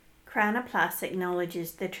Crown Plus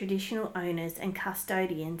acknowledges the traditional owners and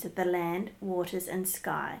custodians of the land, waters and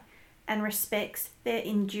sky, and respects their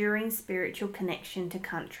enduring spiritual connection to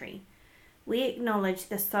country. We acknowledge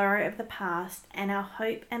the sorrow of the past and our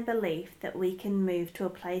hope and belief that we can move to a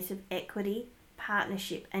place of equity,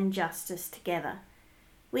 partnership and justice together.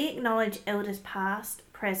 We acknowledge elders past,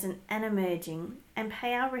 present and emerging, and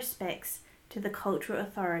pay our respects to the cultural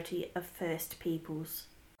authority of First Peoples.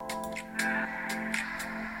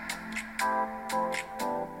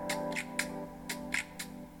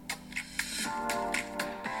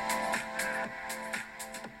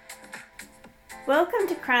 Welcome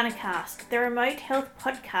to Cranacast, the remote health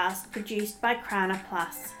podcast produced by Crana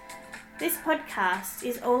Plus. This podcast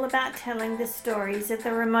is all about telling the stories of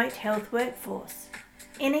the remote health workforce.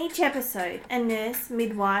 In each episode, a nurse,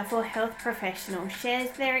 midwife or health professional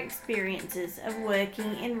shares their experiences of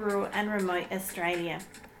working in rural and remote Australia.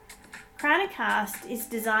 Cranacast is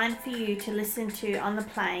designed for you to listen to on the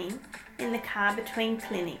plane, in the car between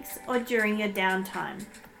clinics or during your downtime.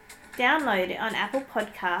 Download it on Apple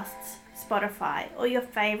Podcasts, Spotify or your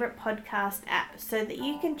favourite podcast app so that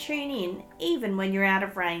you can tune in even when you're out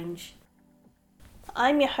of range.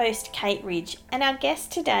 I'm your host Kate Ridge and our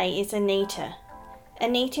guest today is Anita.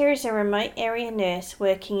 Anita is a remote area nurse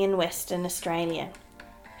working in Western Australia.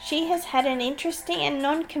 She has had an interesting and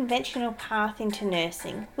non-conventional path into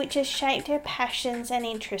nursing which has shaped her passions and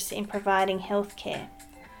interests in providing healthcare.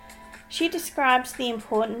 She describes the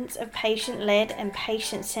importance of patient-led and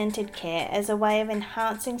patient-centred care as a way of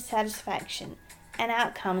enhancing satisfaction and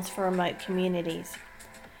outcomes for remote communities.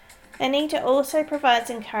 Anita also provides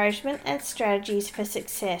encouragement and strategies for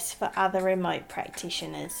success for other remote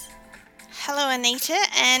practitioners. Hello Anita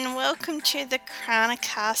and welcome to the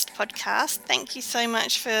Cranacast podcast. Thank you so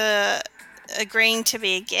much for agreeing to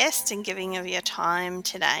be a guest and giving of your time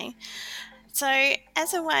today. So,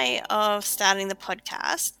 as a way of starting the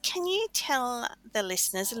podcast, can you tell the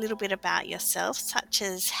listeners a little bit about yourself, such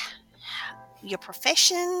as your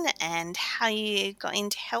profession and how you got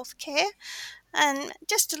into healthcare, and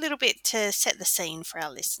just a little bit to set the scene for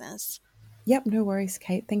our listeners? Yep, no worries,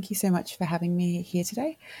 Kate. Thank you so much for having me here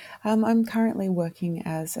today. I'm currently working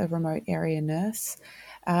as a remote area nurse.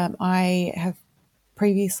 I have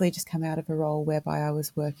previously just come out of a role whereby I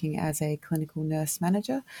was working as a clinical nurse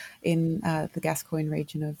manager in the Gascoyne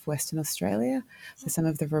region of Western Australia for some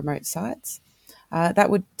of the remote sites. That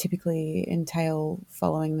would typically entail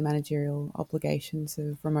following the managerial obligations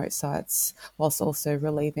of remote sites whilst also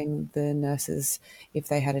relieving the nurses if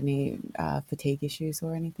they had any fatigue issues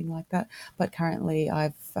or anything like that. But currently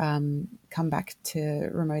I've come back to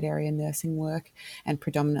remote area nursing work and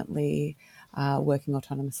predominantly working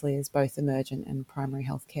autonomously as both emergent and primary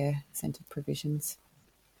healthcare centred provisions.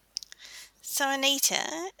 So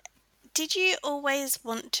Anita, did you always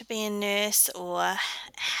want to be a nurse, or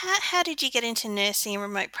how did you get into nursing and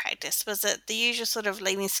remote practice? Was it the usual sort of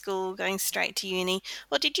leaving school, going straight to uni,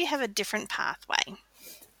 or did you have a different pathway?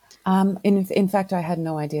 In fact, I had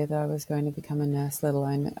no idea that I was going to become a nurse, let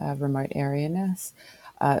alone a remote area nurse.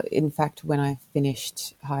 In fact, when I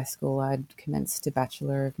finished high school, I'd commenced a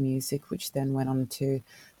Bachelor of Music, which then went on to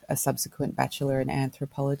a subsequent Bachelor in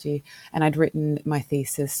Anthropology. And I'd written my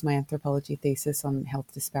thesis, my anthropology thesis on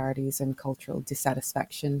health disparities and cultural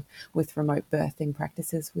dissatisfaction with remote birthing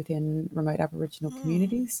practices within remote Aboriginal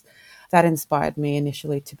communities. That inspired me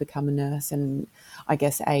initially to become a nurse and I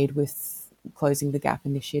guess aid with closing the gap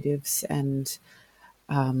initiatives and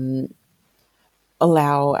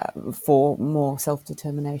allow for more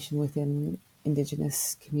self-determination within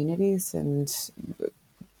Indigenous communities and,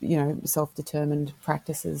 you know, self-determined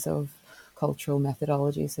practices of cultural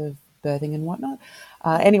methodologies of birthing and whatnot.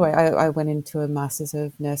 Anyway, I went into a Masters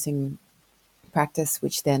of Nursing practice,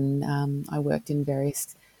 which then I worked in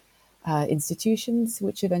various institutions,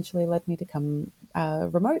 which eventually led me to come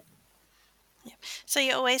remote. Yeah. So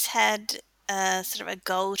you always had sort of a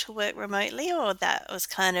goal to work remotely, or that was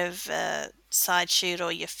kind of a side shoot,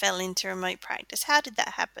 or you fell into remote practice? How did that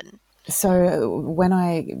happen? So when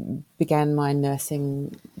I began my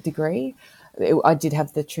nursing degree, I did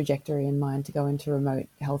have the trajectory in mind to go into remote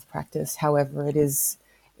health practice. However, it is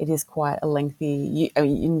quite a lengthy.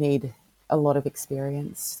 You need a lot of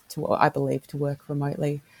experience to, I believe, to work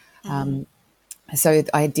remotely. Mm-hmm. So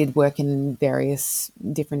I did work in various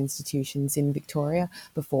different institutions in Victoria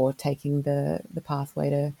before taking the pathway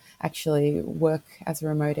to actually work as a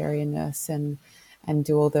remote area nurse and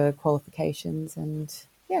do all the qualifications and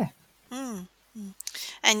yeah. Mm-hmm.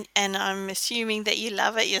 And I'm assuming that you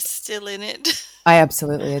love it. You're still in it. I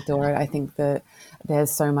absolutely adore it. I think that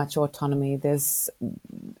there's so much autonomy. There's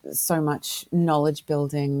so much knowledge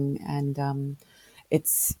building and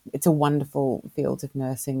it's a wonderful field of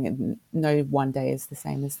nursing, and no one day is the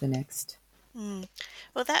same as the next. Mm.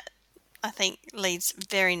 Well, that I think leads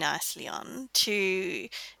very nicely on to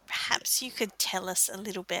perhaps you could tell us a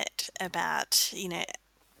little bit about,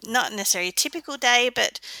 not necessarily a typical day,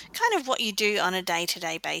 but kind of what you do on a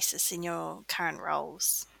day-to-day basis in your current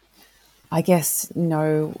roles. I guess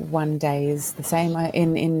no one day is the same.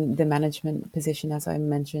 In the management position, as I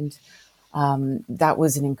mentioned, that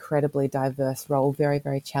was an incredibly diverse role, very,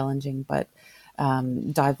 very challenging, but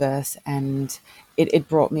diverse. And it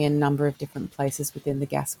brought me a number of different places within the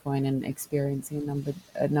Gascoyne and experiencing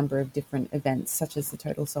a number of different events, such as the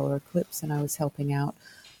total solar eclipse. And I was helping out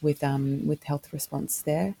with health response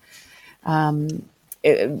there.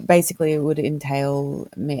 Basically, it would entail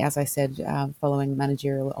me, as I said, following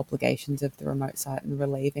managerial obligations of the remote site and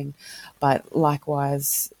relieving, but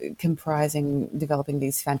likewise comprising developing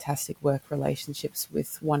these fantastic work relationships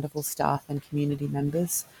with wonderful staff and community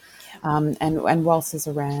members. Yep. And whilst as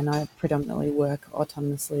a RAN, I predominantly work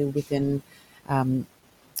autonomously within,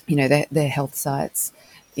 their health sites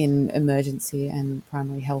in emergency and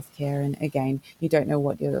primary health care. And again, you don't know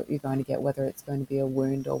what you're going to get, whether it's going to be a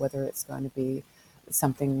wound or whether it's going to be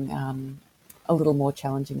something a little more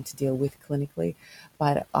challenging to deal with clinically.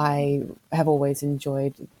 But I have always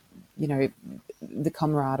enjoyed, the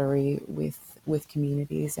camaraderie with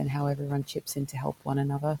communities and how everyone chips in to help one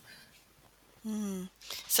another. Mm.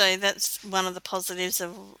 So that's one of the positives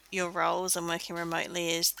of your roles and working remotely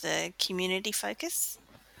is the community focus.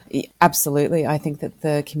 Absolutely, I think that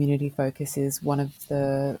the community focus is one of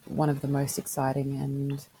the most exciting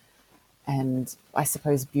and I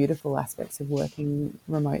suppose beautiful aspects of working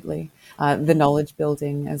remotely. The knowledge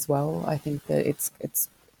building as well. I think that it's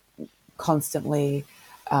constantly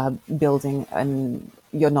building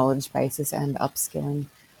your knowledge bases and upskilling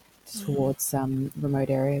Mm. towards remote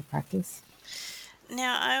area practice.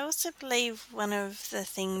 Now, I also believe one of the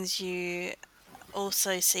things you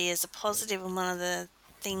also see as a positive, and one of the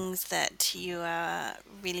things that you are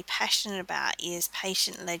really passionate about is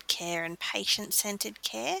patient-led care and patient-centered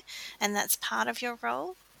care, and that's part of your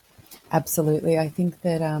role. Absolutely, I think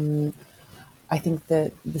that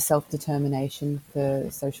the self determination for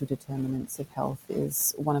social determinants of health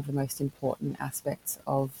is one of the most important aspects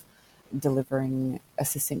of delivering a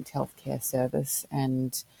succinct healthcare service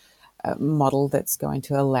and a model that's going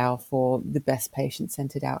to allow for the best patient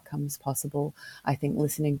centered outcomes possible. I think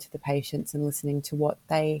listening to the patients and listening to what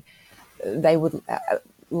they would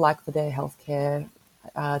like for their healthcare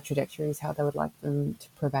trajectories, how they would like them to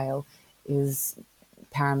prevail, is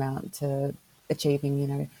paramount to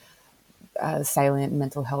achieving, salient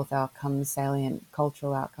mental health outcomes, salient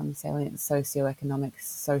cultural outcomes, salient socioeconomic,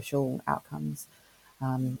 social outcomes.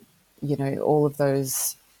 All of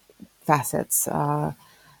those facets are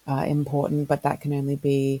important, but that can only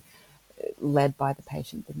be led by the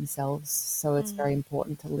patient themselves. So it's Mm. very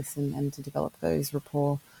important to listen and to develop that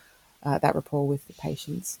rapport with the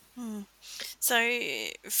patients. Mm. So,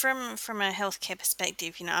 from a healthcare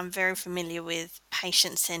perspective, I'm very familiar with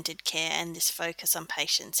patient-centered care and this focus on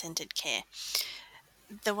patient-centered care.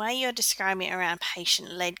 The way you're describing it around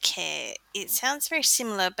patient-led care, it sounds very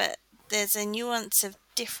similar, but there's a nuance of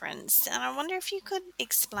difference. And I wonder if you could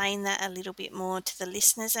explain that a little bit more to the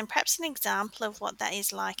listeners and perhaps an example of what that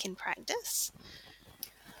is like in practice.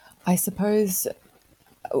 I suppose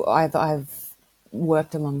I've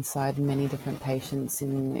worked alongside many different patients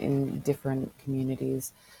in different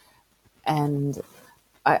communities, and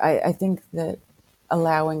I think that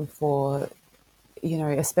allowing for,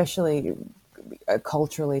 especially a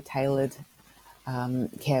culturally tailored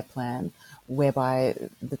care plan whereby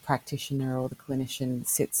the practitioner or the clinician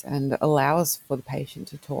sits and allows for the patient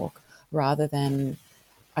to talk rather than,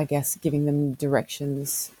 I guess, giving them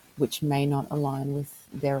directions which may not align with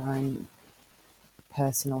their own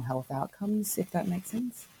personal health outcomes, if that makes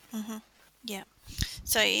sense. Hmm. Yeah.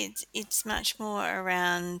 So it's much more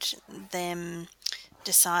around them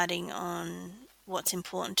deciding on what's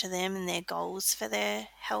important to them and their goals for their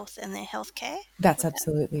health and their healthcare. That's Would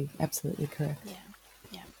that? absolutely correct. Yeah.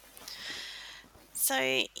 Yeah. So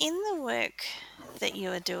in the work that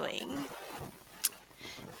you are doing,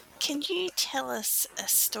 can you tell us a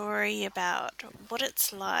story about what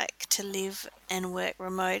it's like to live and work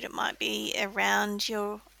remote? It might be around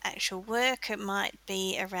your actual work, it might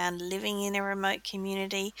be around living in a remote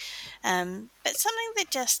community, but something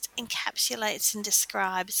that just encapsulates and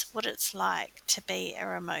describes what it's like to be a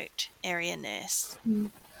remote area nurse.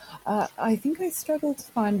 I think I struggle to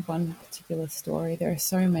find one particular story. There are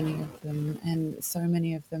so many of them, and so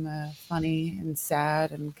many of them are funny and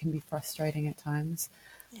sad and can be frustrating at times.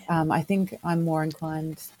 Yeah. I think I'm more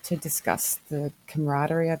inclined to discuss the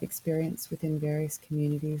camaraderie I've experienced within various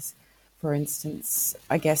communities. For instance,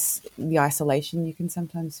 I guess the isolation you can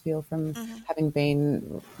sometimes feel from Mm-hmm. having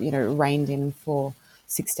been, reined in for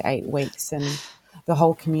 6 to 8 weeks, and the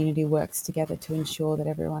whole community works together to ensure that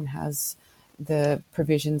everyone has the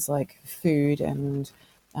provisions like food and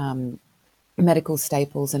medical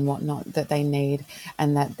staples and whatnot that they need,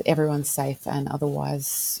 and that everyone's safe and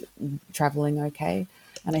otherwise traveling okay.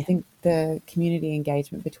 And I Yeah. think the community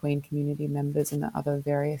engagement between community members and the other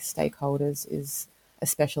various stakeholders is a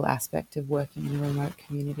special aspect of working in a remote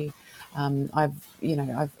community. I've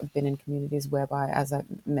been in communities whereby, as I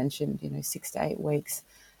mentioned, 6 to 8 weeks,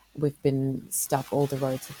 we've been stuck. All the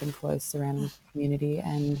roads have been closed surrounding the community,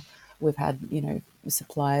 and we've had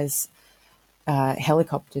supplies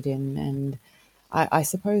helicoptered in. And I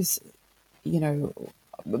suppose, you know,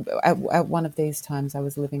 at one of these times I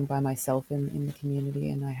was living by myself in the community,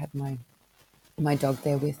 and I had my dog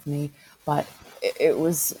there with me. But it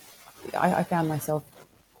was, I found myself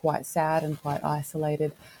quite sad and quite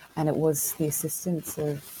isolated. And it was the assistance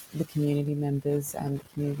of the community members and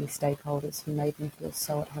community stakeholders who made me feel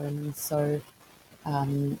so at home and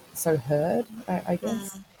so heard, I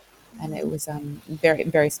guess. And it was very,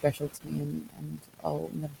 very special to me, and I'll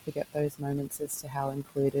never forget those moments as to how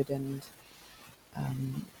included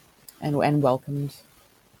um, and welcomed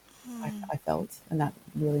I felt, and that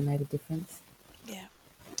really made a difference. Yeah.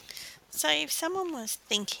 So if someone was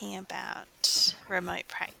thinking about remote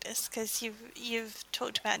practice, because you've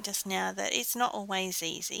talked about just now that it's not always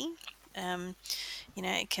easy. Um,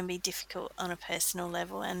 it can be difficult on a personal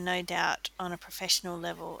level and no doubt on a professional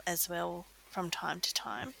level as well from time to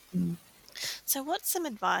time. Mm. So what's some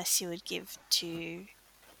advice you would give to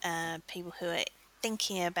people who are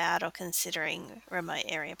thinking about or considering remote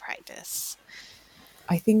area practice?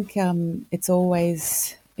 I think it's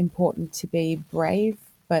always important to be brave,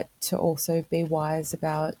 but to also be wise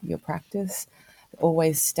about your practice.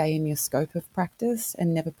 Always stay in your scope of practice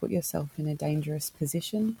and never put yourself in a dangerous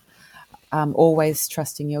position. Always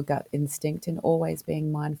trusting your gut instinct and always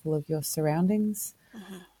being mindful of your surroundings.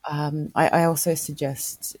 Hmm. I also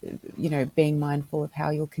suggest, being mindful of how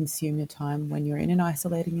you'll consume your time when you're in an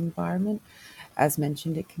isolating environment. As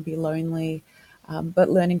mentioned, it can be lonely, but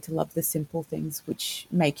learning to love the simple things which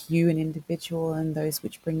make you an individual and those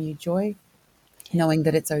which bring you joy. Yeah. Knowing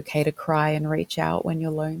that it's okay to cry and reach out when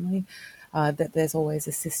you're lonely, that there's always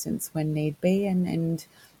assistance when need be, and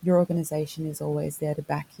your organisation is always there to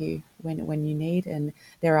back you when you need. And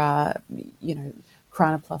there are,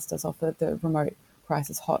 Krana Plus does offer the remote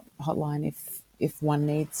crisis hotline if one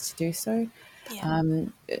needs to do so. Yeah.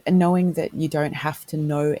 And knowing that you don't have to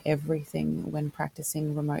know everything when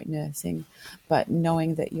practicing remote nursing, but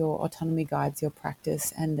knowing that your autonomy guides your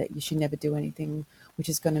practice and that you should never do anything which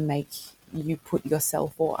is going to make you put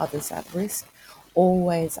yourself or others at risk.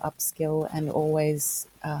 Always upskill and always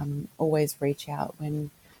reach out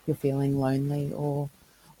when you're feeling lonely or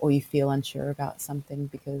you feel unsure about something,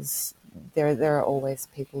 because there are always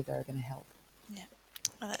people that are going to help. Yeah.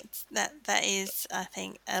 Well, that is, I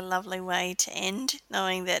think, a lovely way to end,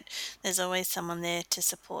 knowing that there's always someone there to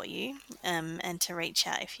support you, and to reach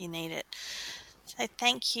out if you need it. So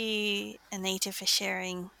thank you, Anita, for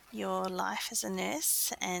sharing your life as a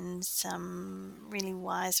nurse and some really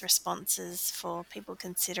wise responses for people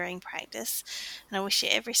considering practice. And I wish you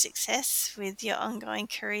every success with your ongoing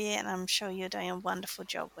career, and I'm sure you're doing a wonderful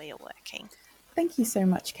job where you're working. Thank you so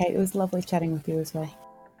much, Kate. It was lovely chatting with you as well.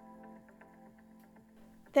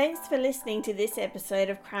 Thanks for listening to this episode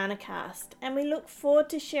of Cranacast, and we look forward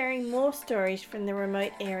to sharing more stories from the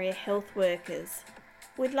remote area health workers.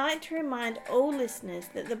 We'd like to remind all listeners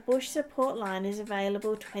that the Bush Support Line is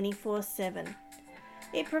available 24/7.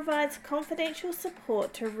 It provides confidential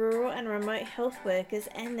support to rural and remote health workers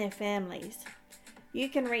and their families. You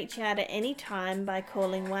can reach out at any time by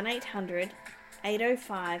calling 1800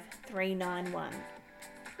 805 391.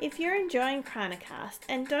 If you're enjoying Cranacast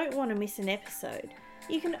and don't want to miss an episode,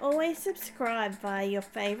 you can always subscribe via your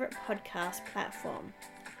favourite podcast platform.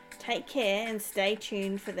 Take care and stay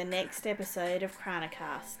tuned for the next episode of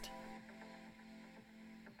Cranacast.